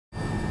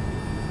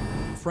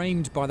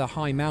Framed by the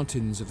high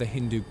mountains of the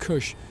Hindu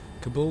Kush,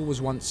 Kabul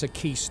was once a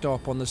key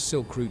stop on the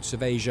silk routes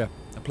of Asia,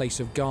 a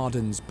place of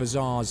gardens,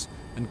 bazaars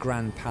and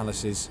grand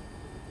palaces.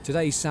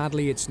 Today,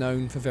 sadly, it's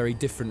known for very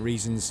different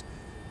reasons,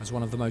 as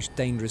one of the most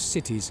dangerous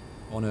cities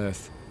on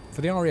Earth. For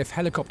the RAF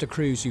helicopter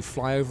crews who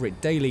fly over it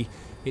daily,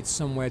 it's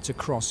somewhere to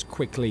cross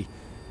quickly.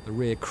 The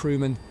rear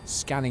crewmen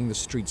scanning the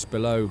streets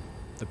below,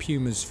 the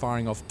Pumas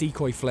firing off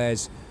decoy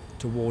flares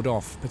to ward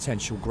off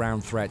potential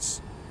ground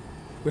threats.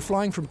 We're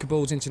flying from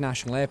Kabul's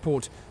international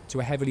airport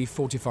to a heavily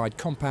fortified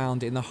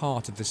compound in the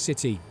heart of the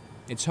city.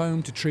 It's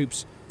home to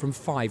troops from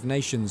 5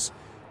 nations,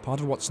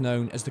 part of what's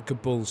known as the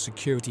Kabul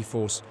Security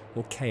Force,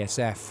 or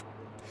KSF.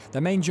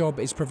 Their main job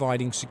is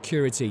providing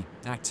security,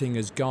 acting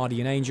as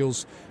guardian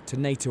angels to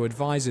NATO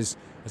advisors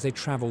as they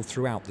travel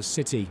throughout the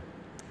city.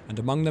 And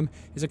among them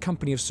is a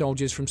company of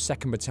soldiers from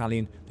 2nd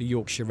Battalion, the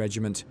Yorkshire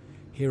Regiment,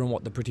 here on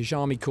what the British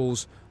Army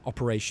calls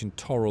Operation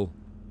Toril.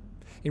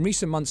 In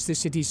recent months, this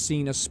city's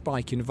seen a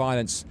spike in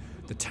violence.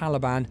 The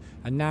Taliban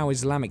and now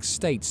Islamic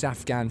State's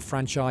Afghan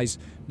franchise,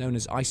 known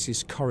as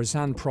ISIS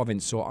Khorasan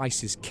Province or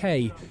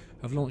ISIS-K,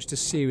 have launched a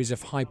series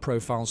of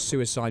high-profile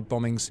suicide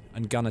bombings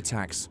and gun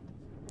attacks.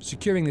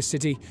 Securing the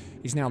city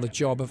is now the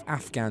job of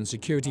Afghan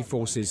security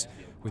forces,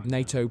 with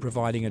NATO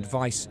providing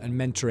advice and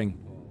mentoring.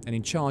 And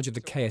in charge of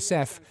the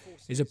KSF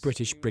is a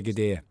British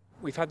brigadier.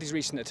 We've had these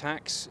recent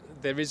attacks.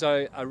 There is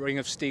a ring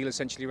of steel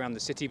essentially around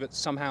the city, but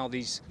somehow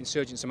these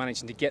insurgents are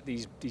managing to get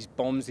these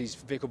bombs, these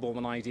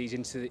vehicle-borne IEDs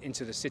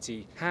into the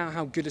city.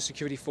 How good a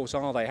security force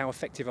are they? How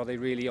effective are they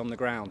really on the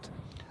ground?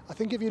 I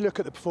think if you look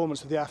at the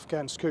performance of the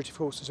Afghan security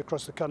forces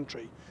across the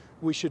country,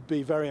 we should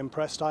be very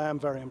impressed. I am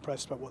very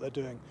impressed by what they're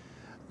doing.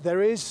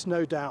 There is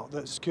no doubt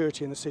that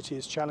security in the city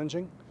is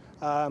challenging.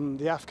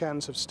 The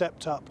Afghans have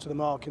stepped up to the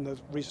mark in the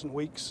recent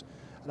weeks,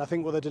 and I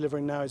think what they're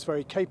delivering now is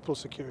very capable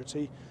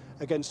security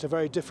against a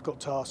very difficult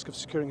task of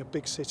securing a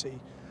big city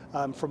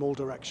from all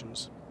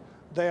directions.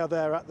 They are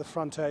there at the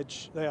front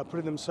edge, they are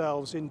putting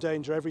themselves in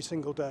danger every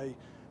single day,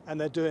 and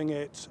they're doing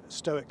it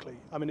stoically.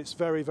 I mean, it's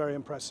very, very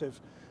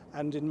impressive,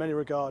 and in many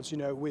regards, you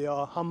know, we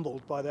are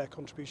humbled by their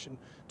contribution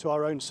to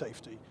our own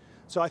safety.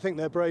 So I think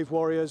they're brave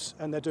warriors,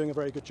 and they're doing a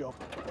very good job.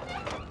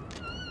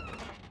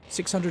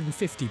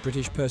 650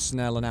 British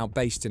personnel are now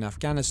based in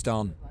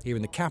Afghanistan. Here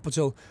in the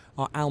capital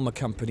are Alma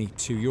Company,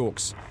 2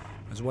 Yorks.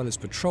 As well as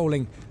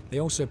patrolling, they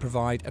also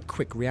provide a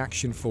quick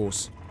reaction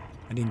force.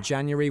 And in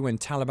January, when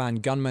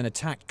Taliban gunmen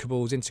attacked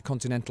Kabul's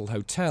Intercontinental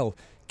Hotel,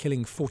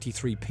 killing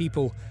 43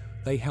 people,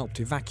 they helped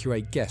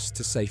evacuate guests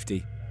to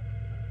safety.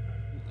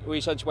 We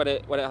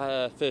essentially, when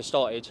it first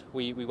started,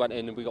 we went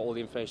in and we got all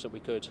the information that we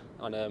could,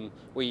 and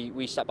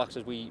we stepped back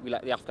as we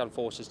let the Afghan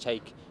forces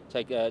take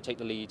the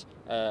lead,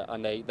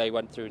 and they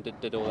went through and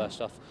did all their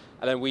stuff,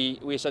 and then we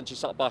essentially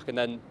sat back, and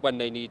then when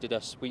they needed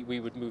us, we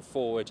would move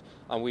forward,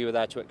 and we were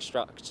there to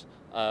extract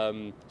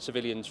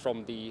civilians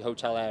from the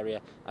hotel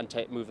area and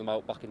move them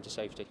out back into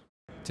safety.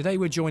 Today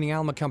we're joining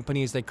Alma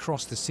Company as they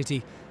cross the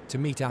city to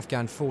meet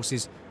Afghan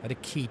forces at a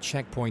key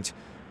checkpoint,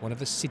 one of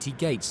the city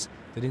gates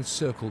that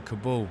encircle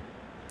Kabul.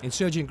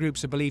 Insurgent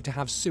groups are believed to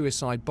have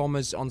suicide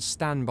bombers on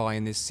standby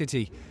in this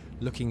city,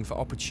 looking for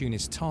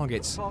opportunist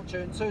targets.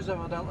 It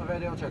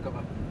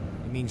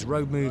means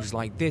road moves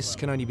like this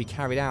can only be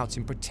carried out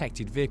in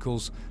protected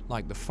vehicles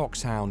like the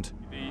Foxhound.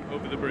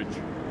 Over the bridge.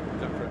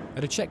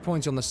 At a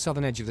checkpoint on the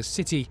southern edge of the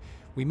city,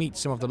 we meet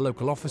some of the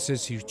local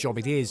officers whose job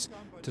it is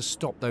to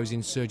stop those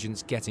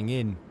insurgents getting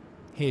in.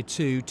 Here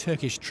too,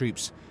 Turkish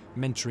troops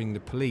mentoring the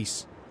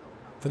police.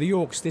 For the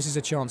Yorks, this is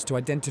a chance to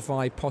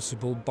identify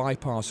possible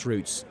bypass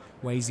routes,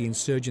 ways the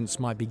insurgents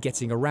might be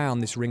getting around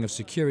this ring of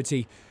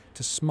security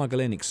to smuggle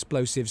in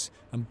explosives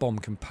and bomb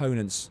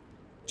components.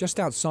 Just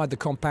outside the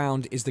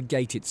compound is the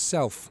gate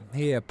itself.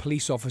 Here,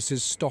 police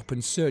officers stop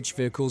and search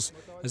vehicles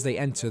as they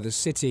enter the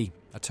city,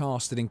 a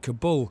task that in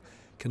Kabul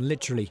can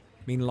literally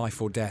mean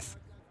life or death.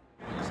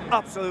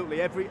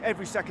 Absolutely,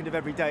 every second of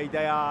every day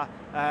they are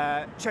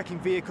checking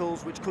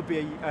vehicles, which could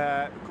be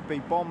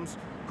bombs,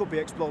 could be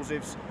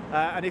explosives,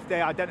 and if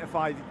they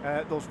identify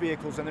those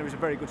vehicles, then there is a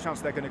very good chance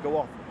they're going to go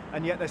off.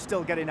 And yet they're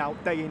still getting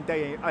out day in,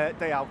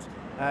 day out,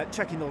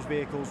 checking those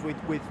vehicles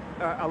with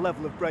a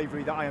level of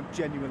bravery that I am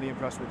genuinely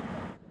impressed with.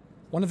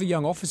 One of the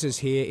young officers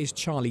here is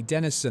Charlie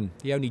Dennison.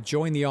 He only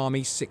joined the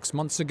army 6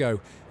 months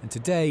ago, and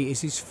today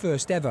is his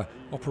first ever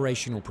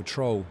operational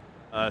patrol.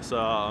 So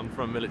I'm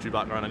from a military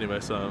background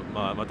anyway, so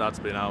my dad's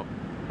been out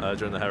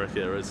during the Herrick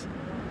eras,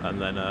 and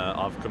then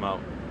I've come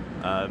out.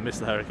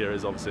 Missed the Herrick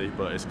eras obviously,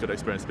 but it's a good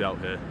experience to be out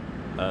here,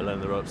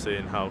 learning the ropes,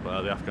 seeing how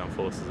the Afghan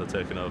forces are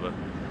taking over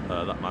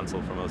that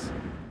mantle from us.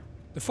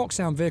 The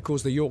Foxhound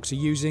vehicles the Yorks are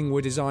using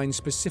were designed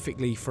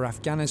specifically for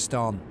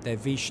Afghanistan, their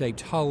V-shaped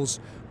hulls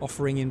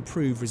offering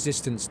improved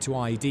resistance to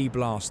IED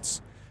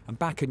blasts. And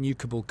back at New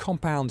Kabul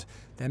compound,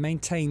 they're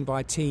maintained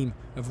by a team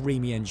of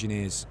REME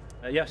engineers.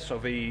 Yes, so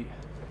the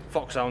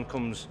Foxhound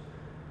comes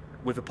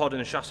with a pod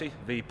and a chassis,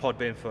 the pod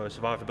being for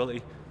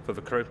survivability for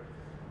the crew.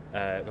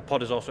 The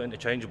pod is also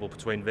interchangeable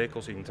between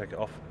vehicles, so you can take it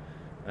off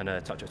and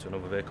attach it to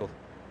another vehicle.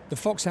 The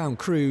Foxhound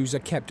crews are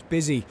kept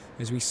busy,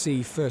 as we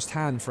see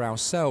firsthand for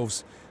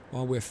ourselves.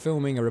 While we're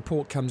filming, a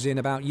report comes in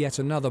about yet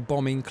another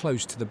bombing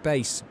close to the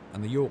base,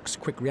 and the York's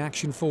Quick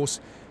Reaction Force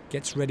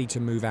gets ready to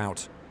move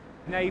out.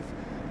 They've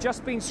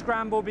just been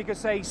scrambled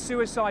because a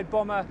suicide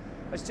bomber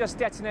has just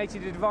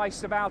detonated a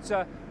device about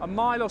a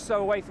mile or so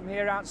away from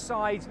here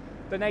outside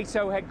the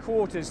NATO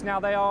headquarters.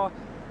 Now they are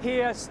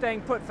here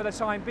staying put for the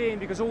time being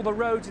because all the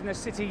roads in the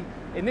city,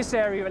 in this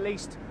area at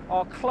least,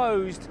 are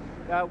closed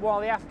while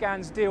the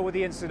Afghans deal with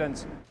the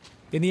incident.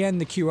 In the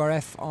end, the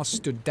QRF are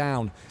stood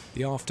down,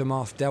 the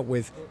aftermath dealt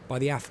with by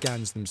the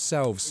Afghans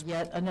themselves.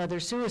 Yet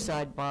another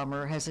suicide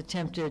bomber has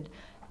attempted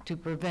to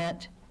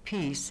prevent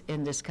peace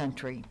in this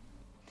country.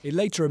 It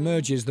later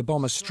emerges the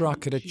bomber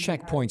struck at a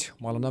checkpoint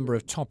while a number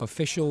of top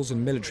officials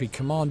and military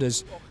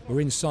commanders were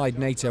inside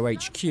NATO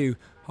HQ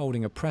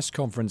holding a press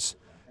conference.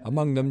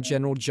 Among them,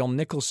 General John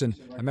Nicholson,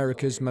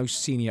 America's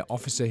most senior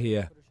officer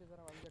here.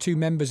 2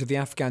 members of the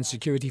Afghan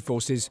security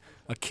forces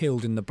are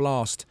killed in the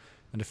blast,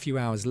 and a few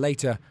hours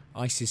later,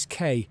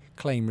 ISIS-K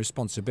claim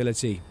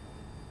responsibility.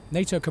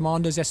 NATO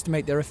commanders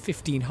estimate there are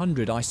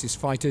 1,500 ISIS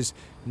fighters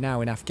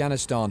now in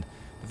Afghanistan,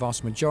 the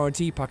vast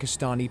majority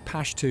Pakistani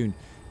Pashtun,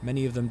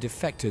 many of them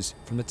defectors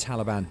from the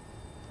Taliban.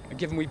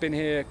 Given we've been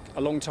here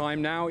a long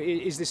time now,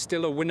 is this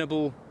still a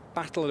winnable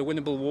battle, a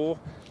winnable war?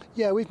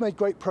 Yeah, we've made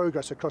great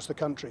progress across the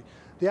country.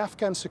 The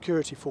Afghan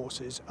security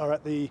forces are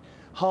at the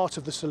heart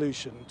of the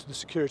solution to the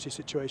security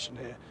situation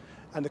here.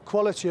 And the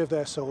quality of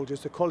their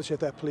soldiers, the quality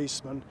of their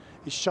policemen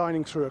is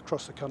shining through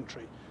across the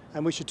country.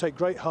 And we should take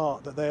great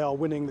heart that they are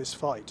winning this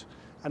fight.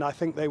 And I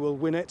think they will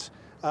win it.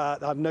 I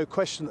have no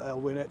question that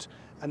they'll win it,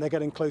 and they're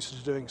getting closer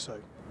to doing so.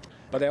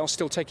 But they are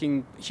still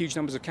taking huge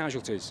numbers of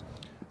casualties.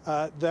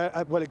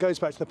 Well, it goes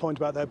back to the point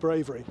about their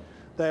bravery.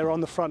 They're on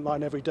the front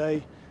line every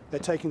day. They're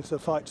taking the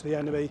fight to the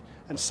enemy.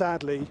 And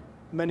sadly,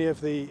 many of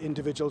the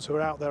individuals who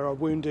are out there are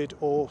wounded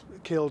or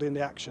killed in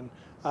the action.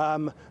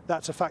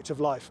 That's a fact of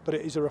life, but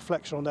it is a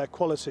reflection on their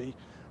quality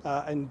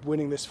in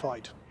winning this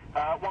fight.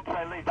 Once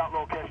they leave that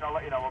location, I'll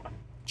let you know.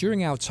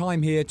 During our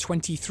time here,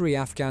 23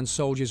 Afghan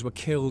soldiers were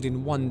killed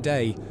in one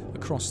day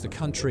across the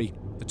country.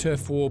 The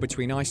turf war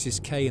between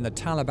ISIS-K and the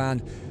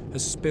Taliban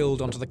has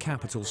spilled onto the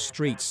capital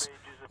streets.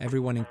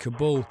 Everyone in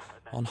Kabul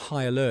on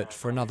high alert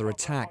for another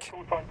attack.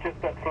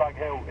 Just at Flag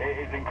Hill,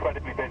 it is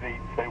incredibly busy,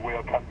 so we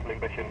are cancelling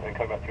mission and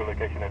coming back to your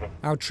location, over.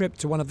 Our trip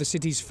to one of the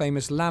city's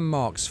famous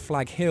landmarks,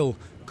 Flag Hill,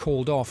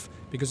 called off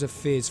because of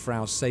fears for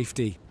our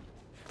safety.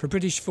 For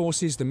British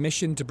forces, the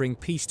mission to bring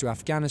peace to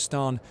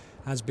Afghanistan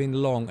has been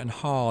long and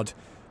hard,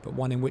 but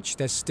one in which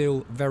they're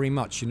still very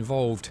much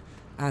involved,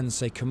 and,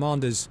 say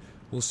commanders,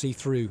 will see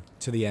through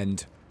to the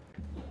end.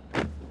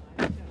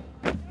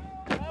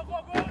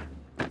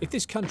 If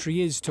this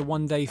country is to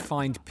one day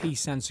find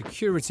peace and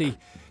security,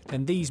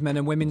 then these men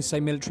and women,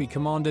 say military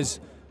commanders,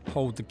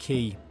 hold the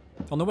key.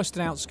 On the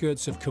western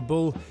outskirts of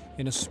Kabul,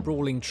 in a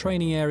sprawling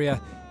training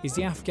area, is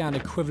the Afghan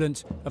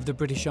equivalent of the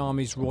British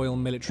Army's Royal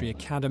Military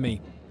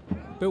Academy.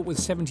 Built with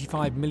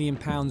 £75 million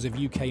of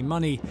UK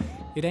money,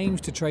 it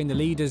aims to train the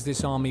leaders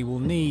this army will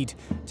need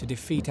to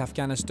defeat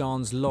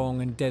Afghanistan's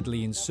long and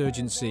deadly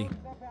insurgency.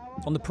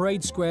 On the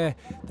parade square,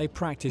 they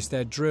practice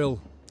their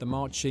drill. The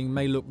marching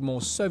may look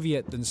more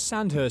Soviet than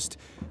Sandhurst,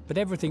 but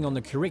everything on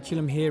the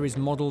curriculum here is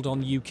modelled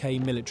on UK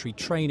military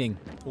training,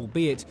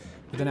 albeit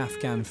with an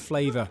Afghan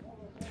flavour.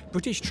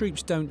 British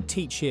troops don't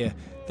teach here,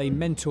 they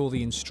mentor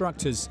the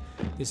instructors.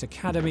 This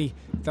academy,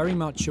 very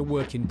much a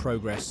work in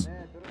progress.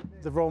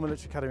 The Royal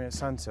Military Academy at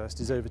Sandhurst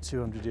is over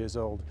 200 years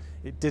old.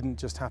 It didn't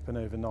just happen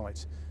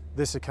overnight.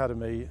 This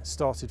academy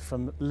started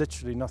from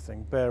literally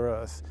nothing, bare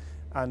earth,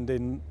 and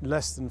in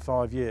less than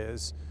 5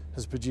 years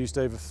has produced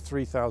over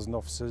 3,000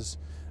 officers,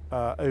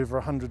 over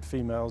 100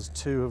 females,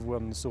 2 have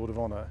won the Sword of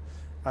Honour.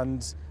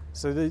 And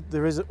so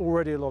there is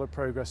already a lot of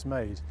progress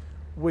made.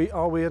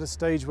 Are we at a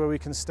stage where we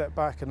can step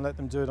back and let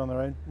them do it on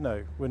their own?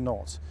 No, we're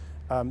not.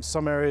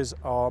 Some areas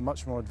are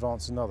much more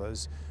advanced than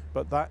others,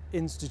 but that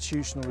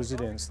institutional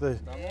resilience, the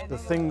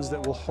things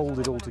that will hold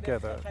it all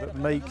together, that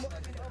make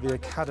the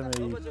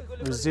academy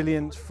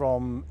resilient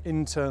from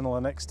internal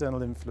and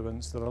external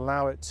influence, that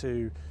allow it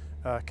to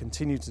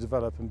continue to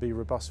develop and be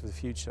robust for the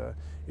future,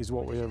 is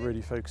what we are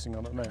really focusing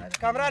on at the moment. The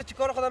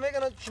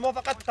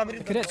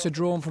cadets are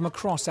drawn from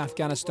across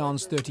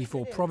Afghanistan's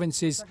 34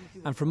 provinces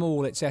and from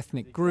all its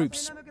ethnic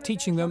groups.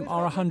 Teaching them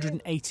are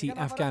 180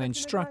 Afghan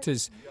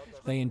instructors.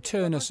 They in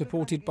turn are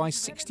supported by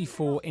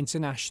 64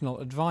 international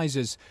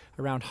advisors,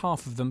 around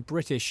half of them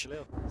British.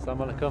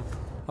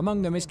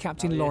 Among them is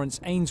Captain Lawrence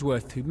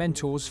Ainsworth, who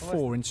mentors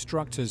 4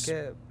 instructors.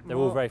 They're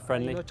all very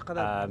friendly.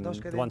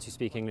 The ones who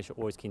speak English are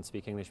always keen to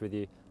speak English with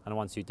you, and the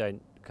ones who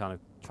don't kind of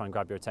try and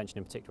grab your attention,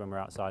 in particular when we're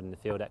outside in the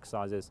field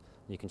exercises.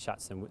 You can chat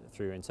to them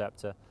through your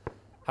interpreter.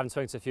 Having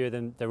spoken to a few of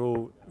them, they're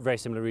all very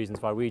similar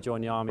reasons why we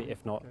joined the army,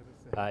 if not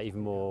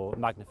even more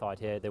magnified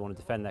here. They want to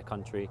defend their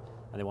country,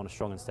 and they want a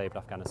strong and stable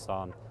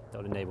Afghanistan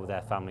that will enable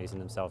their families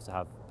and themselves to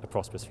have a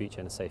prosperous future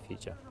and a safe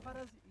future.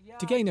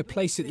 To gain a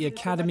place at the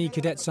academy,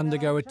 cadets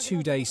undergo a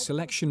 2-day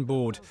selection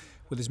board,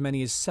 with as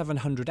many as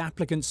 700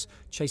 applicants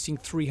chasing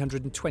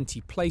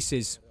 320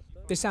 places.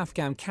 This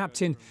Afghan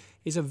captain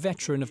is a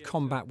veteran of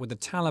combat with the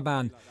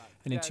Taliban,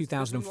 and in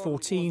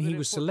 2014 he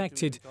was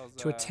selected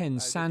to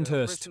attend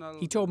Sandhurst.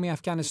 He told me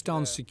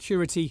Afghanistan's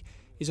security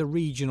is a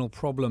regional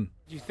problem.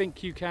 Do you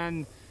think you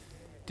can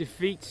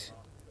defeat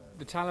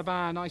the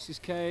Taliban,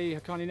 ISIS-K,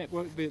 Haqqani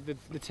network,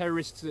 the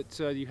terrorists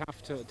that you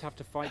have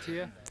to fight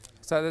here?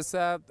 So this,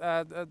 at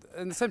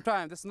the same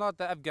time, this is not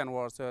the Afghan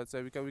war. So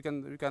we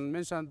can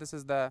mention this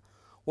is the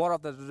war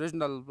of the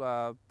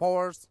regional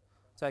powers.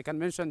 So I can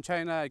mention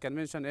China, I can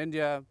mention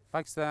India,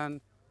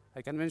 Pakistan,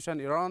 I can mention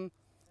Iran.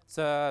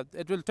 So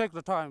it will take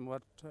the time.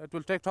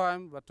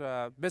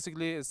 But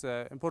basically, it's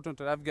important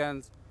to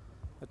Afghans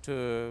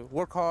to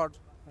work hard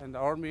in the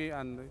army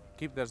and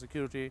keep their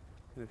security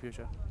in the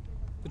future.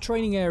 The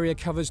training area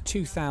covers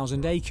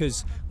 2,000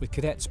 acres, with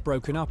cadets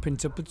broken up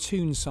into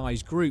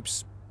platoon-sized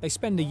groups. They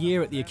spend a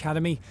year at the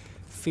academy.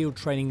 Field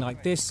training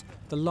like this,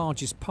 the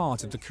largest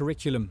part of the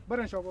curriculum.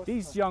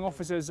 These young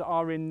officers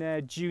are in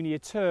their junior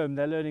term.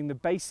 They're learning the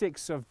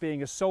basics of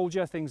being a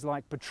soldier, things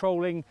like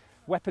patrolling,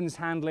 weapons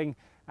handling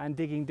and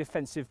digging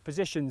defensive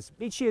positions.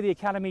 Each year the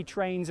academy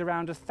trains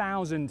around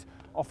 1,000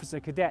 officer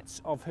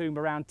cadets, of whom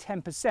around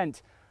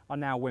 10% are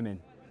now women.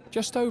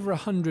 Just over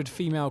 100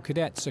 female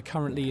cadets are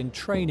currently in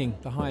training,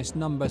 the highest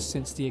number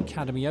since the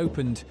academy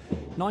opened.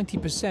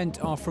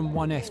 90% are from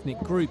one ethnic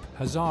group,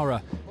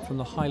 Hazara, from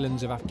the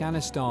highlands of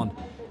Afghanistan.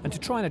 And to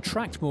try and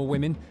attract more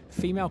women,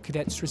 female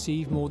cadets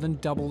receive more than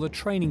double the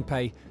training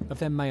pay of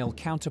their male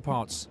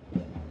counterparts.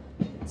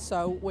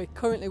 So we're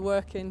currently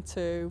working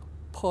to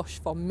push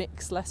for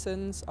mixed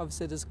lessons.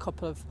 Obviously there's a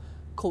couple of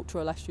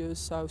cultural issues,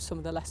 so some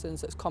of the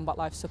lessons that's combat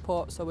life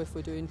support, so if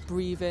we're doing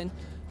breathing,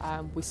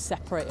 we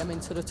separate them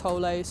into the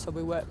toles, so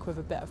we work with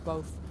a bit of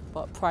both,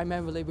 but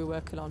primarily we're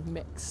working on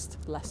mixed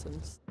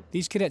lessons.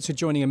 These cadets are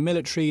joining a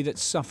military that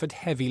suffered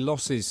heavy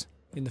losses.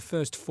 In the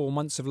first 4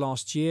 months of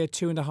last year,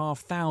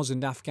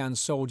 2,500 Afghan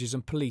soldiers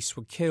and police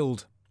were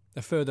killed.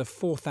 A further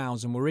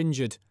 4,000 were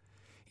injured.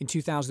 In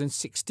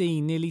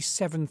 2016, nearly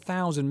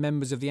 7,000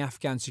 members of the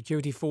Afghan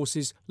security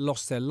forces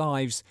lost their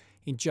lives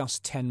in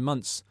just 10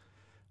 months.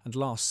 And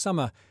last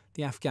summer,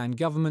 the Afghan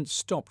government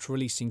stopped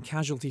releasing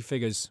casualty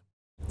figures.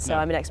 So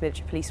I'm an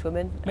ex-military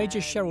policewoman. Major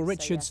Cheryl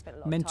Richards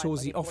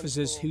mentors the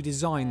officers who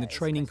design the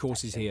training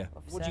courses here.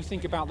 What do you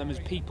think about them as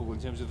people in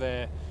terms of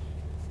their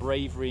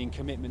bravery and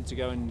commitment to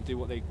go and do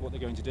what they're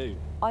going to do?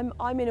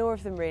 I'm in awe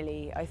of them,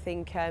 really. I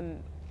think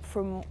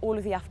from all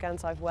of the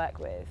Afghans I've worked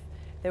with,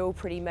 they're all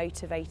pretty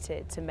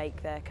motivated to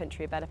make their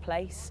country a better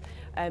place,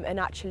 and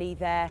actually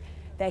they're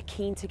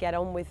keen to get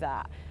on with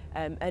that.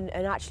 And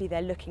actually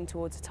they're looking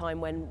towards a time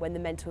when the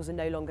mentors are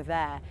no longer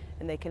there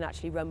and they can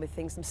actually run with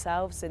things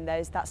themselves, and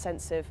there's that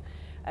sense of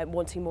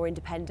wanting more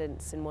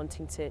independence and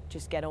wanting to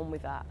just get on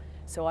with that.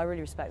 So I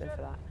really respect them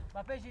for that.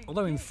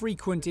 Although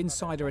infrequent,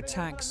 insider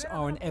attacks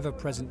are an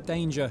ever-present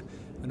danger,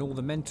 and all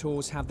the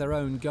mentors have their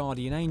own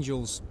guardian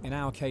angels, in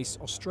our case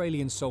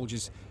Australian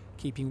soldiers,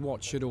 keeping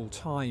watch at all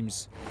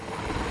times.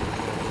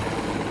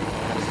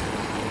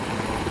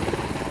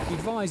 The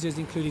advisors,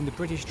 including the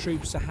British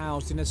troops, are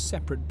housed in a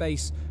separate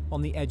base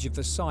on the edge of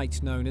the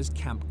site known as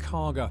Camp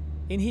Karga.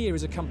 In here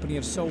is a company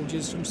of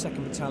soldiers from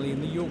 2nd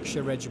Battalion, the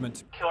Yorkshire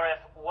Regiment. QRF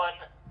 1,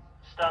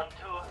 stand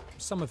 2.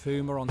 Some of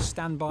whom are on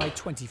standby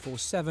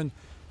 24/7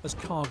 as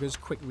Karga's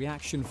quick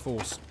reaction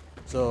force.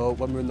 So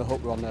when we're in the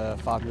hut, we're on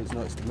 5 minutes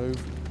notice to move.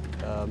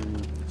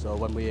 So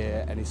when we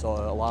hear any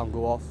sort of alarm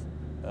go off,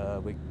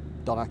 we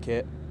don our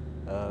kit.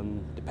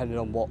 Depending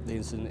on what the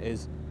incident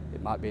is,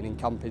 it might be an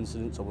in-camp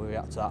incident, so we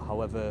react to that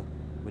however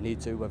we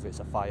need to, whether it's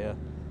a fire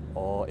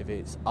or if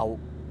it's out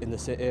in the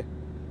city.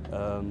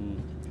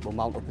 We'll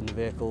mount up in the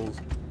vehicles,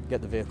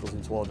 get the vehicles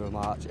into order of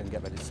march and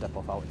get ready to step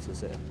off out into the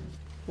city.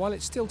 While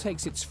it still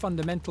takes its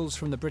fundamentals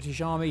from the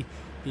British Army,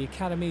 the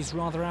Academy's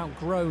rather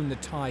outgrown the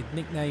tied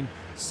nickname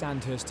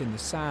Sandhurst in the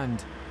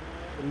Sand.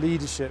 The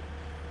leadership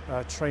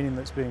training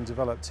that's being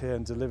developed here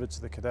and delivered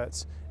to the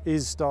cadets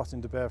is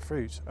starting to bear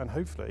fruit, and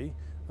hopefully,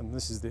 and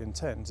this is the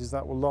intent, is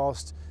that will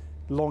last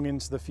long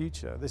into the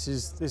future. This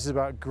is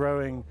about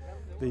growing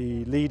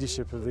the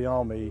leadership of the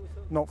Army,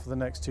 not for the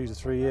next 2 to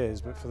 3 years,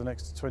 but for the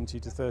next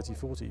 20 to 30,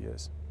 40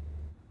 years.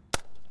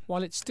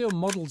 While it still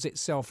models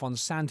itself on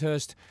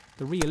Sandhurst,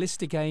 the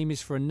realistic aim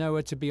is for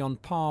ANOA to be on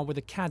par with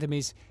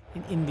academies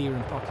in India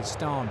and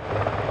Pakistan.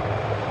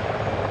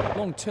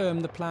 Long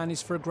term, the plan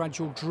is for a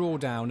gradual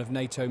drawdown of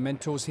NATO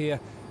mentors here,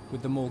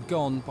 with them all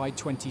gone by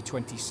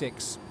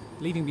 2026,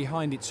 leaving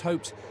behind, it's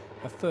hoped,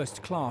 a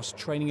first-class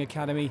training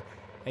academy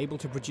able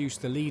to produce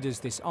the leaders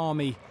this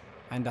army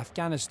and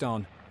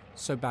Afghanistan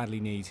so badly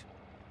need.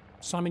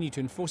 Simon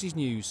Newton, Forces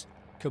News,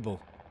 Kabul.